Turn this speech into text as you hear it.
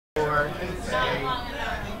Hey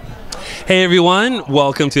everyone,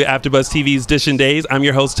 welcome to AfterBuzz TV's Dishin Days. I'm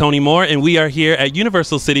your host Tony Moore, and we are here at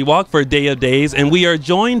Universal City Walk for Day of Days, and we are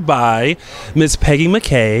joined by Miss Peggy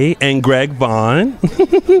McCay and Greg Vaughan.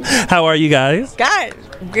 How are you guys? Guys,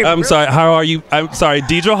 I'm sorry. How are you? I'm sorry.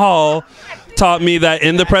 Deidre Hall taught me that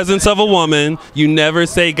in the presence of a woman, you never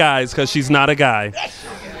say guys because she's not a guy.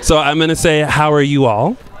 So I'm gonna say, how are you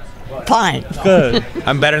all? Fine. Good.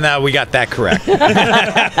 I'm better now we got that correct.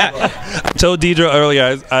 I told Deidre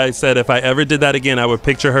earlier, I said if I ever did that again, I would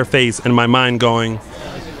picture her face in my mind going,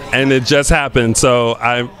 and it just happened. So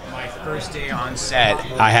My first day on set,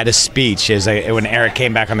 I had a speech when Eric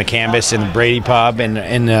came back on the canvas in the Brady pub and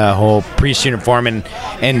in the whole priest uniform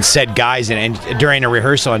and said guys and during a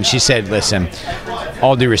rehearsal, and she said, listen,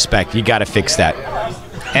 all due respect, you got to fix that.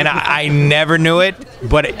 And I never knew it,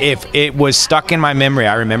 but if it was stuck in my memory,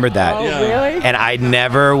 I remembered that. Oh, really? And I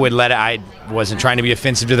never would let it. I wasn't trying to be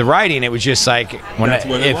offensive to the writing. It was just like if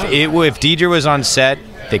Deidre was on set,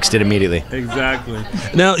 fixed it immediately. Exactly.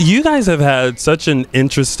 Now, you guys have had such an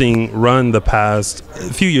interesting run the past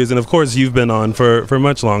few years, and of course, you've been on for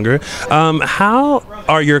much longer. How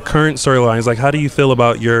are your current storylines? Like, how do you feel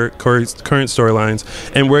about your current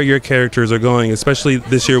storylines and where your characters are going, especially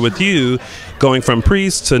this year with you going from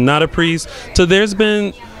priest to not a priest to there's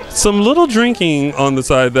been some little drinking on the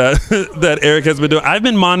side that that Eric has been doing. I've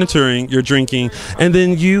been monitoring your drinking, and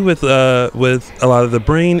then you with a lot of the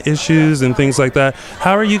brain issues and things like that.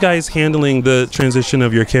 How are you guys handling the transition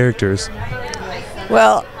of your characters?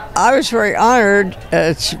 Well, I was very honored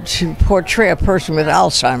to portray a person with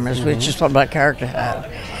Alzheimer's, which is what my character had.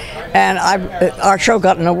 And our show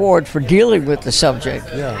got an award for dealing with the subject.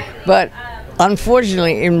 Yeah. But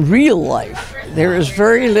unfortunately, in real life, there is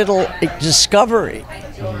very little discovery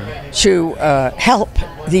to help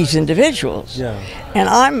these individuals. Yeah. And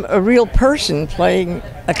I'm a real person playing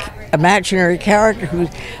an imaginary character who,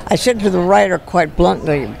 I said to the writer quite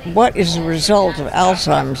bluntly, what is the result of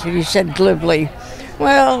Alzheimer's? And he said glibly,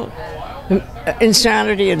 well,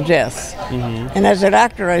 insanity and death. Mm-hmm. And as an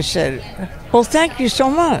actor, I said, well, thank you so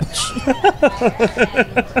much.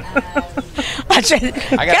 I said,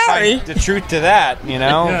 I got to Gary, find the truth to that, you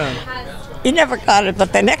know? Yeah. he never got it,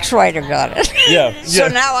 but the next writer got it. Yeah. So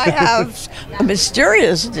now I have a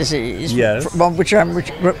mysterious disease, Yes. from which I'm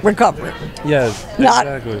recovering. Yes. Not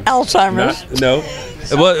exactly. Alzheimer's. No.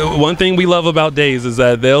 Well, one thing we love about Days is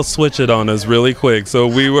that they'll switch it on us really quick. So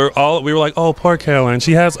we were like, oh, poor Caroline,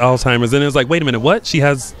 she has Alzheimer's, and it was like, wait a minute, what? She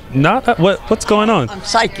has not? What's going on? I'm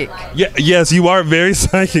psychic. Yeah. Yes, you are very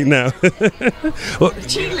psychic now. Well,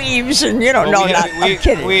 She leaves, and I'm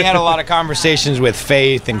kidding. We had a lot of conversations with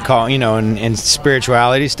faith and and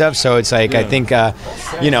spirituality stuff. So it's like I think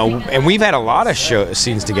and we've had a lot of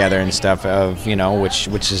scenes together and stuff of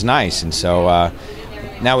which is nice. And so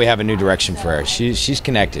now we have a new direction for her. She's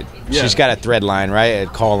connected. Yeah. She's got a thread line, a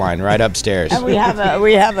call line right upstairs. And we have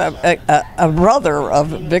a brother of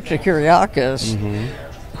Victor Kiriakis,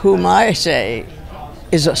 whom I say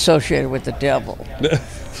is associated with the devil.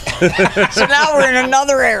 So now we're in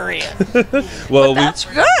another area. Well, that's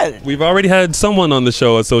good. We've already had someone on the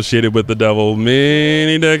show associated with the devil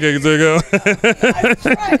many decades ago. That's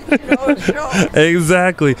right.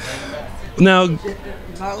 Exactly. Now,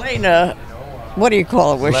 Marlena, what do you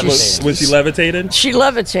call it? when she levitated? She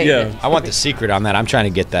levitated. Yeah. I want the secret on that. I'm trying to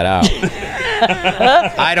get that out.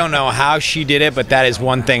 I don't know how she did it, but that is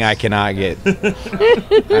one thing I cannot get.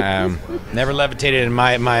 Never levitated in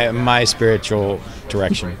my spiritual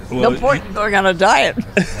direction. No point in going on a diet.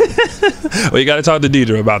 Well, you got to talk to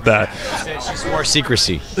Deidre about that. She's more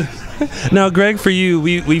secrecy. Now, Greg, for you,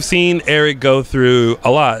 we've seen Eric go through a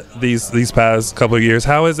lot these past couple of years.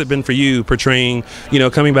 How has it been for you portraying,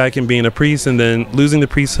 coming back and being a priest and then losing the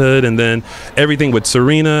priesthood and then everything with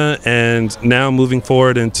Serena and now moving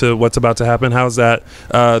forward into what's about to happen? How's that,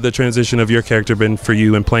 the transition of your character been for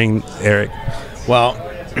you in playing Eric? Well,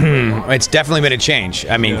 it's definitely been a change.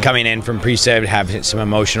 I mean, coming in from priesthood, have some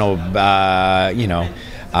emotional,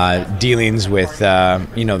 dealings with,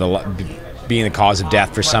 being the cause of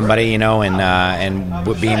death for somebody, and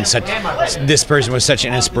being this person was such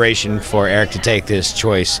an inspiration for Eric to take this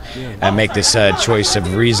choice and make this choice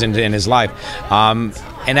of reason in his life.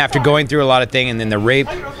 And after going through a lot of things, and then the rape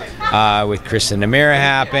with Chris and Namira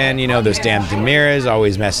happened, those damn Namiras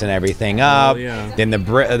always messing everything up. Then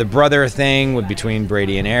the brother thing between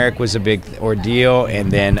Brady and Eric was a big ordeal,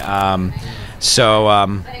 and then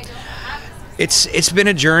It's been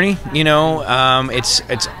a journey,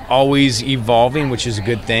 it's always evolving, which is a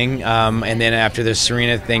good thing. And then after the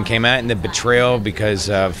Serena thing came out and the betrayal because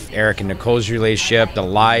of Eric and Nicole's relationship, the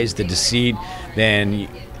lies, the deceit, then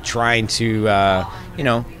trying to,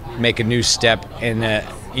 make a new step in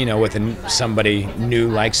with somebody new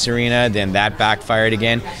like Serena, then that backfired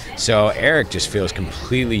again. So Eric just feels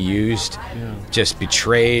completely used, just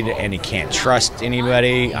betrayed, and he can't trust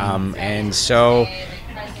anybody. And so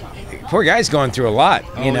poor guy's going through a lot.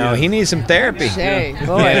 He needs some therapy.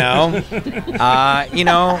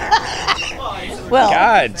 Well,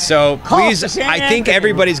 God, so please, I think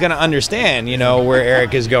everybody's going to understand, where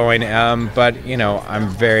Eric is going. But I'm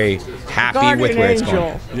very happy with where it's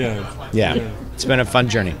going. Yeah. It's been a fun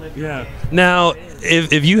journey. Yeah. Now,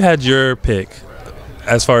 if you had your pick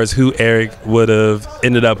as far as who Eric would have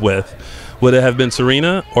ended up with, would it have been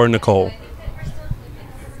Serena or Nicole?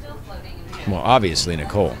 Well, obviously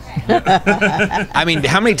Nicole. I mean,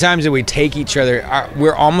 how many times did we take each other?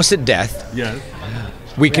 We're almost at death. Yes.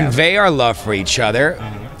 We convey our love for each other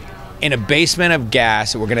in a basement of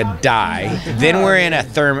gas. We're gonna die. Then we're in a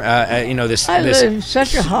I live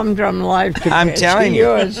such a humdrum life. I'm telling you.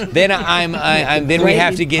 Yours. Then then we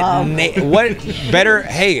have to get what better?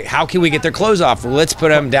 Hey, how can we get their clothes off? Well, let's put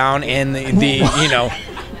them down in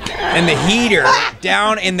and the heater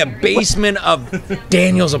down in the basement of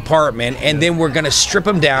Daniel's apartment, and then we're gonna strip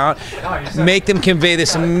them down, make them convey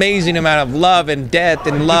this amazing amount of love and death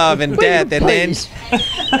and love and death,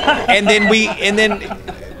 and then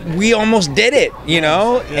we almost did it,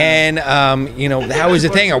 and that was the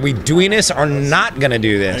thing. Are we doing this or not gonna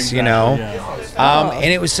do this, and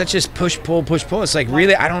it was such a push pull. It's like,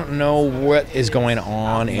 really, I don't know what is going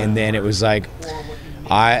on. And then it was like,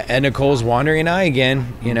 and Nicole's wandering eye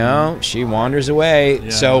again, she wanders away. Yeah.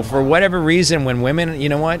 So for whatever reason, when women,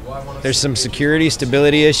 there's some security,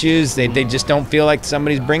 stability issues, they just don't feel like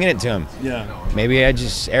somebody's bringing it to them. Yeah. Maybe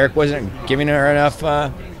Eric wasn't giving her enough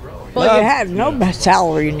love. Well, you had no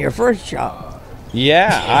salary in your first job. Yeah,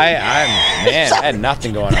 I had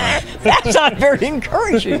nothing going on. That's not very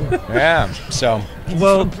encouraging. Yeah, so.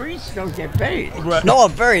 Well, priests don't get paid. Right. No,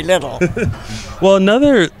 very little. Well,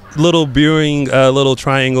 another little brewing little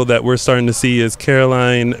triangle that we're starting to see is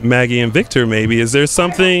Caroline, Maggie, and Victor. Maybe is there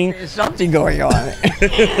something? There's something going on.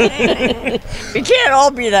 We can't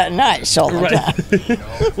all be that nice all the time.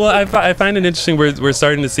 Well, I find it interesting. We're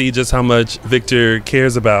starting to see just how much Victor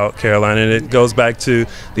cares about Caroline, and it goes back to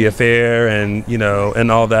the affair and and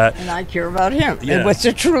all that. And I care about him. Yeah. And what's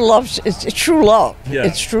the true love? It's true love. Yeah.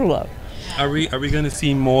 It's true love. Are we going to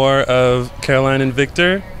see more of Caroline and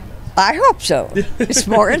Victor? I hope so. It's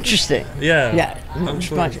more interesting. Yeah.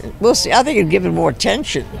 We'll see. I think it'll give it more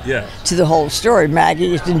attention to the whole story.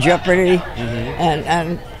 Maggie is in jeopardy,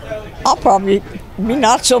 and I'll probably be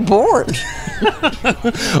not so bored.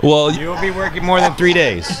 Well, you'll be working more than 3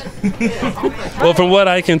 days. Well, from what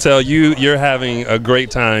I can tell, you're having a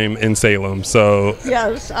great time in Salem. So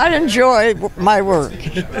yes, I enjoy my work.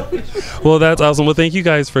 Well, that's awesome. Well, thank you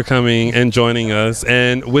guys for coming and joining us,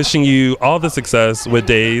 and wishing you all the success with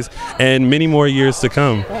Days and many more years to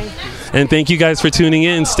come. Thank you. And thank you guys for tuning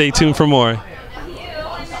in. Stay tuned for more.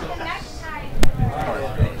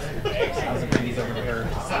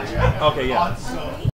 Okay, yeah.